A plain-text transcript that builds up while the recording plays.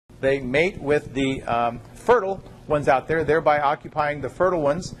they mate with the fertile ones out there, thereby occupying the fertile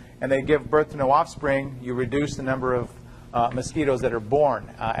ones, and they give birth to no offspring. You reduce the number of mosquitoes that are born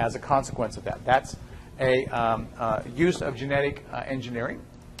as a consequence of that. That's a use of genetic engineering.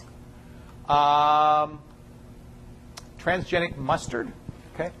 Transgenic mustard.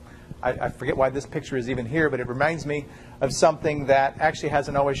 Okay, I forget why this picture is even here, but it reminds me of something that actually has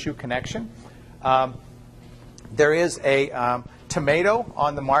an OSU connection. There is a tomato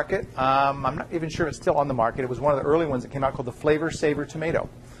on the market. I'm not even sure it's still on the market. It was one of the early ones that came out called the Flavor Saver tomato.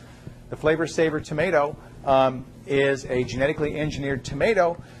 The Flavor Saver tomato is a genetically engineered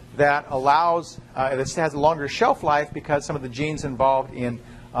tomato that allows, this has a longer shelf life because some of the genes involved in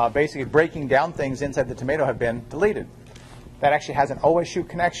basically breaking down things inside the tomato have been deleted. That actually has an OSU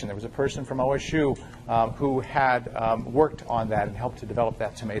connection. There was a person from OSU who had worked on that and helped to develop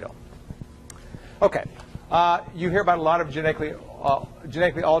that tomato. Okay, you hear about a lot of genetically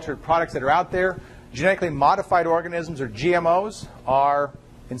altered products that are out there. Genetically modified organisms, or GMOs, are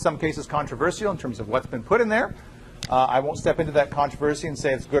in some cases controversial in terms of what's been put in there. I won't step into that controversy and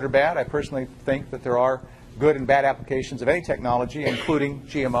say it's good or bad. I personally think that there are good and bad applications of any technology, including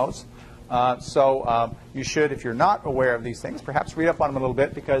GMOs. So you should, if you're not aware of these things, perhaps read up on them a little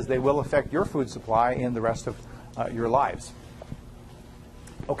bit, because they will affect your food supply in the rest of your lives.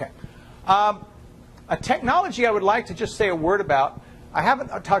 Okay. A technology I would like to just say a word about, I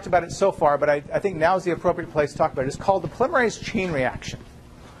haven't talked about it so far, but I think now is the appropriate place to talk about it. It's called the polymerase chain reaction.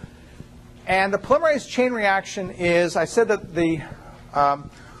 And the polymerase chain reaction is, I said that the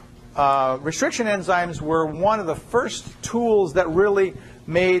restriction enzymes were one of the first tools that really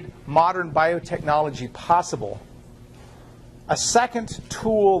made modern biotechnology possible. A second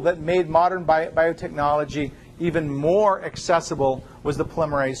tool that made modern biotechnology even more accessible was the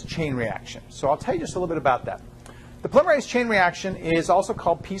polymerase chain reaction. So I'll tell you just a little bit about that. The polymerase chain reaction is also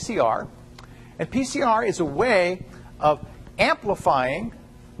called PCR, and PCR is a way of amplifying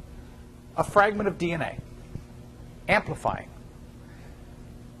a fragment of DNA. Amplifying.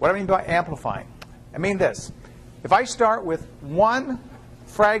 What do I mean by amplifying? I mean this. If I start with one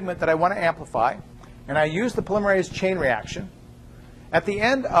fragment that I want to amplify, and I use the polymerase chain reaction, at the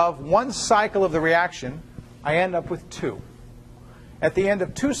end of one cycle of the reaction, I end up with 2. At the end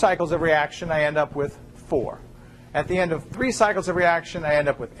of 2 cycles of reaction, I end up with 4. At the end of 3 cycles of reaction, I end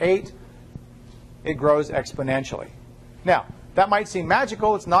up with 8. It grows exponentially. Now, that might seem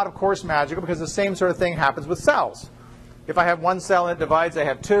magical. It's not, of course, magical, because the same sort of thing happens with cells. If I have one cell and it divides, I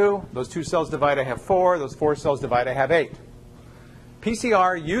have 2. Those 2 cells divide, I have 4. Those 4 cells divide, I have 8.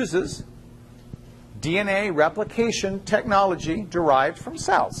 PCR uses DNA replication technology derived from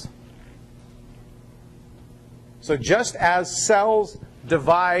cells. So just as cells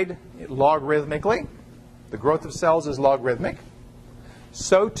divide logarithmically, the growth of cells is logarithmic,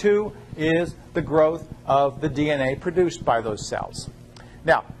 so too is the growth of the DNA produced by those cells.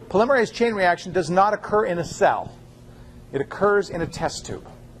 Now, polymerase chain reaction does not occur in a cell. It occurs in a test tube.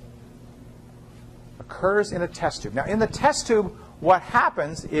 Occurs in a test tube. Now, in the test tube, what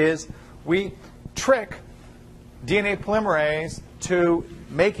happens is we trick DNA polymerase to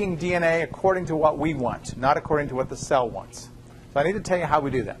making DNA according to what we want, not according to what the cell wants. So I need to tell you how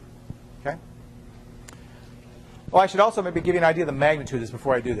we do that. Okay? Well, I should also maybe give you an idea of the magnitude of this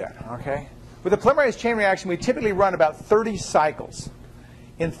before I do that. Okay? With the polymerase chain reaction, we typically run about 30 cycles.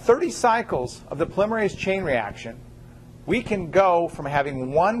 In 30 cycles of the polymerase chain reaction, we can go from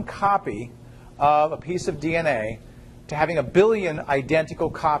having one copy of a piece of DNA to having 1 billion identical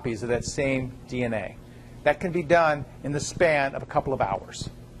copies of that same DNA. That can be done in the span of a couple of hours.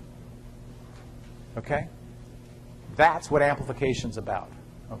 Okay? That's what amplification is about.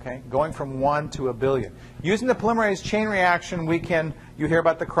 Okay? Going from 1 to 1 billion. Using the polymerase chain reaction, we can, you hear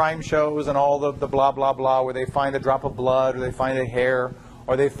about the crime shows and all the blah, blah, blah, where they find a drop of blood, or they find a hair,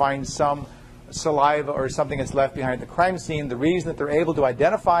 or they find some saliva or something that's left behind at the crime scene. The reason that they're able to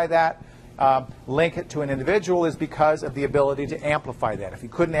identify that, link it to an individual, is because of the ability to amplify that. If you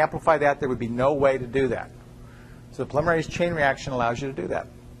couldn't amplify that, there would be no way to do that. So the polymerase chain reaction allows you to do that.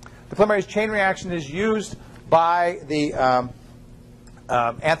 The polymerase chain reaction is used by the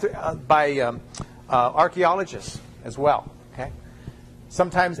archaeologists as well. Okay?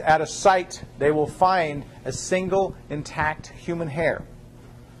 Sometimes at a site, they will find a single intact human hair,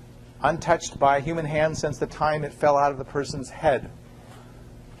 untouched by human hands since the time it fell out of the person's head.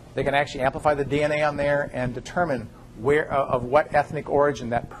 They can actually amplify the DNA on there and determine where, of what ethnic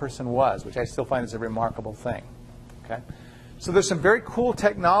origin that person was, which I still find is a remarkable thing. Okay? So there's some very cool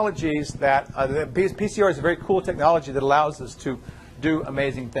technologies that, PCR is a very cool technology that allows us to do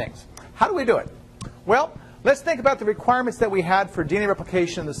amazing things. How do we do it? Well, let's think about the requirements that we had for DNA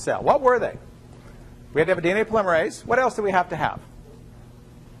replication in the cell. What were they? We had to have a DNA polymerase. What else did we have to have?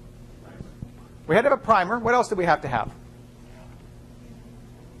 We had to have a primer. What else did we have to have?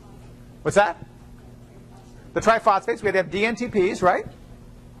 What's that? The triphosphates. We had to have DNTPs, right?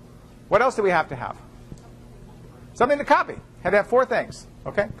 What else do we have to have? Something to copy. Had to have 4 things.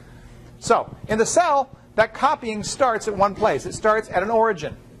 Okay? So, in the cell, that copying starts at one place. It starts at an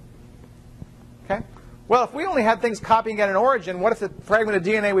origin. Okay? Well, if we only had things copying at an origin, what if the fragment of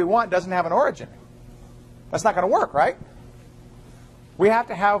DNA we want doesn't have an origin? That's not going to work, right? We have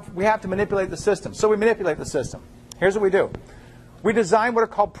to manipulate the system. So we manipulate the system. Here's what we do. We design what are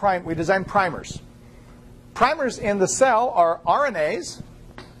called primers. Primers in the cell are RNAs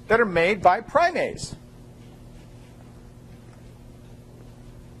that are made by primase.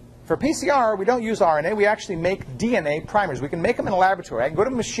 For PCR, we don't use RNA. We actually make DNA primers. We can make them in a laboratory. I can go to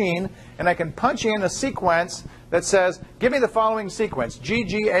a machine, and I can punch in a sequence that says, give me the following sequence,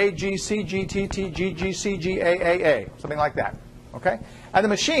 GGAGCGTTGGCGAAA, something like that. Okay? And the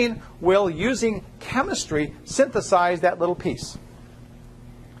machine will, using chemistry, synthesize that little piece.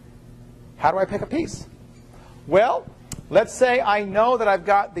 How do I pick a piece? Well, let's say I know that I've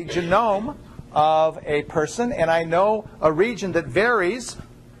got the genome of a person, and I know a region that varies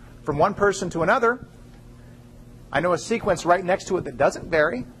from one person to another. I know a sequence right next to it that doesn't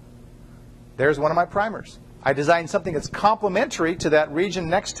vary. There's one of my primers. I design something that's complementary to that region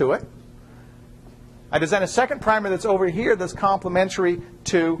next to it. I design a second primer that's over here that's complementary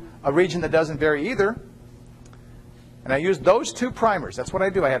to a region that doesn't vary either. And I use those 2 primers. That's what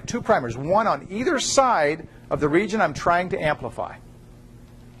I do. I have 2 primers, one on either side of the region I'm trying to amplify.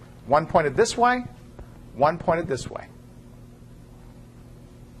 One pointed this way, one pointed this way.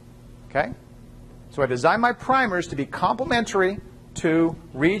 Okay? So I design my primers to be complementary to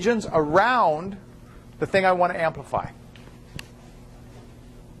regions around the thing I want to amplify.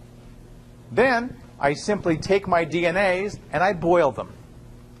 Then I simply take my DNAs and I boil them.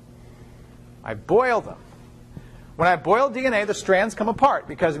 I boil them. When I boil DNA, the strands come apart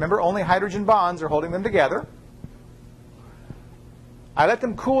because, remember, only hydrogen bonds are holding them together. I let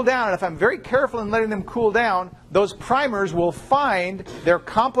them cool down, and if I'm very careful in letting them cool down, those primers will find their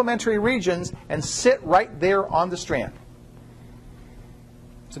complementary regions and sit right there on the strand.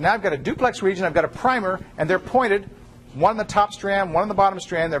 So now I've got a duplex region, I've got a primer, and they're pointed, one on the top strand, one on the bottom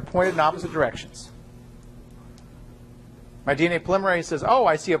strand, they're pointed in opposite directions. My DNA polymerase says, oh,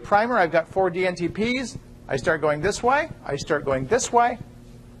 I see a primer, I've got 4 DNTPs, I start going this way, I start going this way,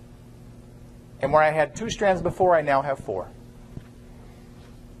 and where I had 2 strands before, I now have 4.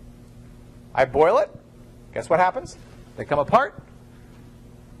 I boil it. Guess what happens? They come apart.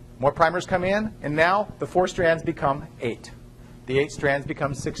 More primers come in. And now the 4 strands become 8. The 8 strands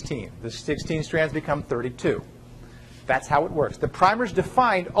become 16. The 16 strands become 32. That's how it works. The primers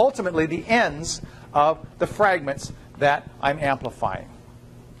defined ultimately the ends of the fragments that I'm amplifying.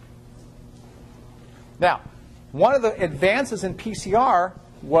 Now, one of the advances in PCR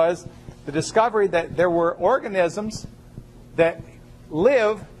was the discovery that there were organisms that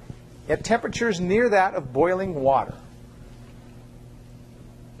live at temperatures near that of boiling water.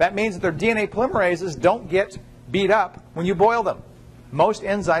 That means that their DNA polymerases don't get beat up when you boil them. Most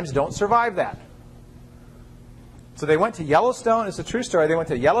enzymes don't survive that. So they went to Yellowstone. It's a true story. They went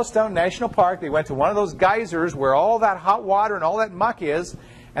to Yellowstone National Park. They went to one of those geysers where all that hot water and all that muck is,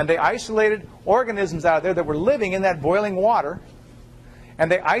 and they isolated organisms out there that were living in that boiling water,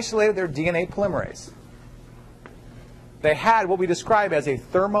 and they isolated their DNA polymerase. They had what we describe as a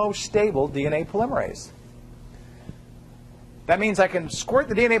thermostable DNA polymerase. That means I can squirt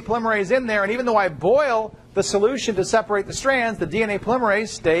the DNA polymerase in there, and even though I boil the solution to separate the strands, the DNA polymerase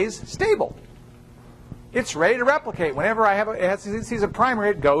stays stable. It's ready to replicate. Whenever it sees a primer,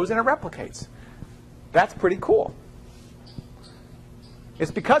 it goes and it replicates. That's pretty cool.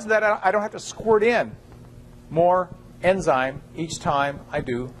 It's because of that I don't have to squirt in more enzyme each time I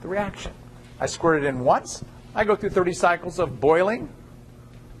do the reaction. I squirt it in once. I go through 30 cycles of boiling,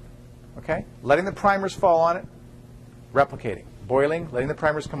 okay, letting the primers fall on it, replicating. Boiling, letting the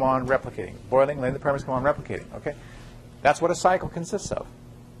primers come on, replicating. Boiling, letting the primers come on, replicating. Okay? That's what a cycle consists of.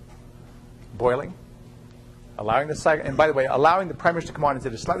 Boiling, allowing the cycle, and by the way, allowing the primers to come on is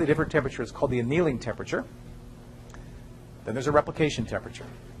at a slightly different temperature. It's called the annealing temperature. Then there's a replication temperature.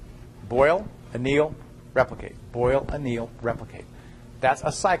 Boil, anneal, replicate. Boil, anneal, replicate. That's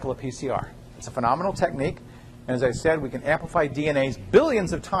a cycle of PCR. It's a phenomenal technique. And as I said, we can amplify DNAs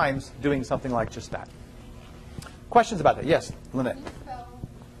billions of times doing something like just that. Questions about that? Yes, Lynette. Can you spell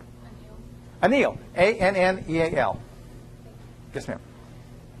anneal? A-N-N-E-A-L. Yes, ma'am.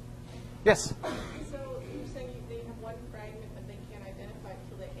 Yes? So you said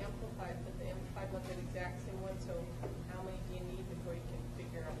exact same one, so how many do you need before you can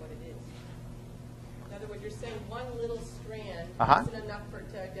figure out what it is? In other words, you're saying one little strand isn't enough for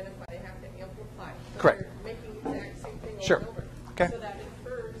it to identify. They have to amplify. So Correct. You're making the exact same thing over Sure. and over. Okay. So that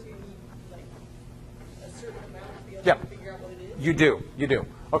infers you need like a certain amount to be able Yep. to figure out what it is. You do. You do.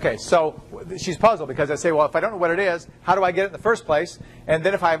 Okay, so she's puzzled because I say, well, if I don't know what it is, how do I get it in the first place? And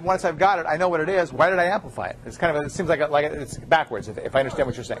then once I've got it, I know what it is. Why did I amplify it? It's kind of, it seems like it's backwards if I understand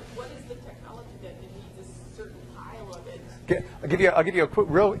what you're saying. What is the technology that needs a certain pile of it? I'll give you a quick,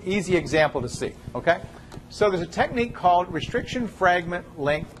 real easy example to see. Okay, so there's a technique called restriction fragment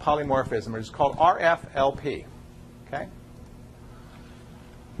length polymorphism, or it's called RFLP. Okay,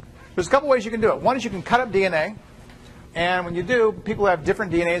 there's a couple ways you can do it. One is you can cut up DNA. And when you do, people who have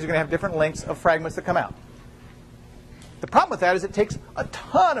different DNAs are going to have different lengths of fragments that come out. The problem with that is it takes a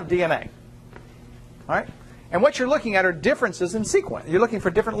ton of DNA. All right? And what you're looking at are differences in sequence. You're looking for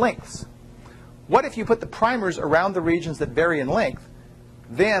different lengths. What if you put the primers around the regions that vary in length?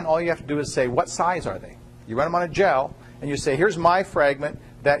 Then all you have to do is say, what size are they? You run them on a gel, and you say, here's my fragment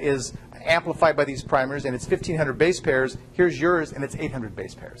that is amplified by these primers, and it's 1,500 base pairs. Here's yours, and it's 800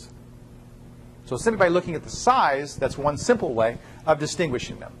 base pairs. So simply by looking at the size, that's one simple way of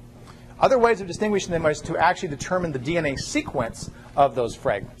distinguishing them. Other ways of distinguishing them is to actually determine the DNA sequence of those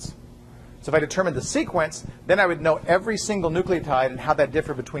fragments. So if I determined the sequence, then I would know every single nucleotide and how that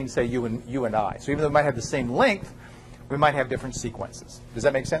differed between, say, you and I. So even though we might have the same length, we might have different sequences. Does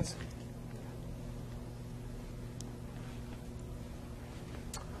that make sense?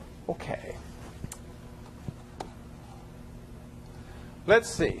 Okay. Let's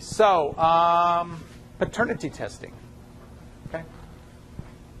see. So, paternity testing. Okay.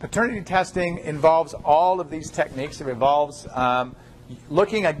 Paternity testing involves all of these techniques. It involves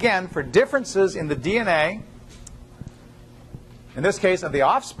looking, again, for differences in the DNA, in this case of the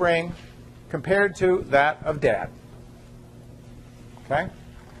offspring, compared to that of dad. Okay?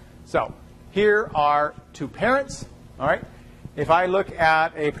 So, here are two parents. All right? If I look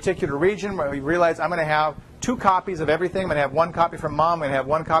at a particular region where we realize I'm going to have two copies of everything. I'm going to have one copy from mom. I'm going to have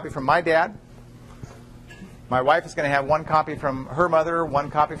one copy from my dad. My wife is going to have one copy from her mother,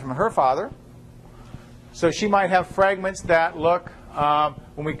 one copy from her father. So she might have fragments that look,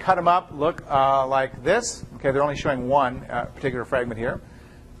 when we cut them up, look like this. Okay, they're only showing one particular fragment here.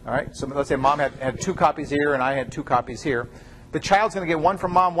 All right, so let's say mom had two copies here and I had two copies here. The child's going to get one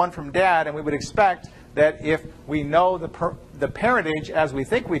from mom, one from dad, and we would expect that if we know the parentage as we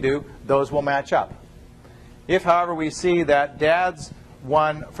think we do, those will match up. If, however, we see that dad's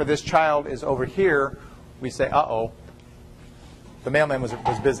one for this child is over here, we say, uh-oh, the mailman was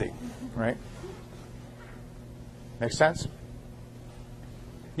busy, right? Make sense?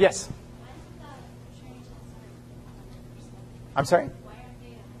 Yes? I'm sorry?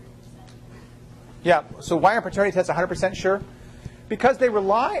 Yeah, so why are paternity tests 100% sure? Because they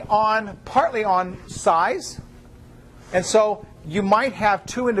rely partly on size. And so you might have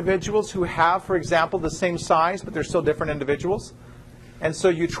two individuals who have, for example, the same size, but they're still different individuals. And so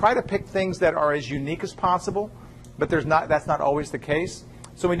you try to pick things that are as unique as possible, but that's not always the case.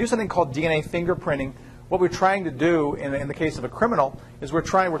 So when we do something called DNA fingerprinting, what we're trying to do in the case of a criminal is we're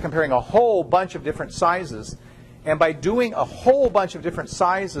comparing a whole bunch of different sizes. And by doing a whole bunch of different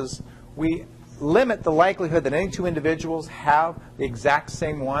sizes, we limit the likelihood that any two individuals have the exact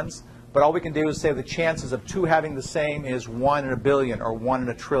same ones. But all we can do is say the chances of two having the same is 1 in a billion or 1 in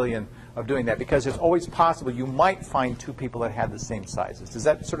a trillion of doing that, because it's always possible you might find two people that have the same sizes. Does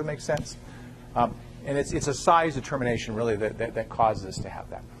that sort of make sense? And it's a size determination, really, that causes us to have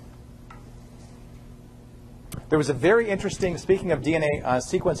that. There was a very interesting, speaking of DNA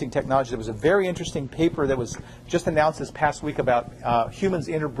sequencing technology, there was a very interesting paper that was just announced this past week about humans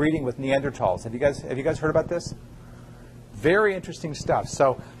interbreeding with Neanderthals. Have you guys heard about this? Very interesting stuff.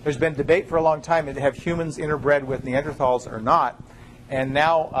 So there's been debate for a long time to have humans interbred with Neanderthals or not. And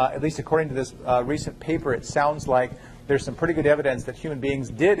now, at least according to this recent paper, it sounds like there's some pretty good evidence that human beings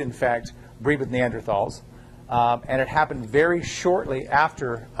did, in fact, breed with Neanderthals. And it happened very shortly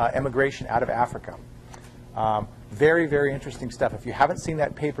after emigration out of Africa. Very, very interesting stuff. If you haven't seen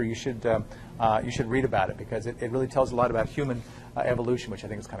that paper, you should read about it, because it really tells a lot about human evolution, which I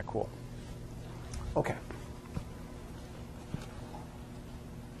think is kind of cool. Okay.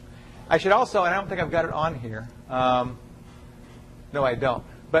 I should also, and I don't think I've got it on here. No, I don't.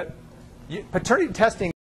 But paternity testing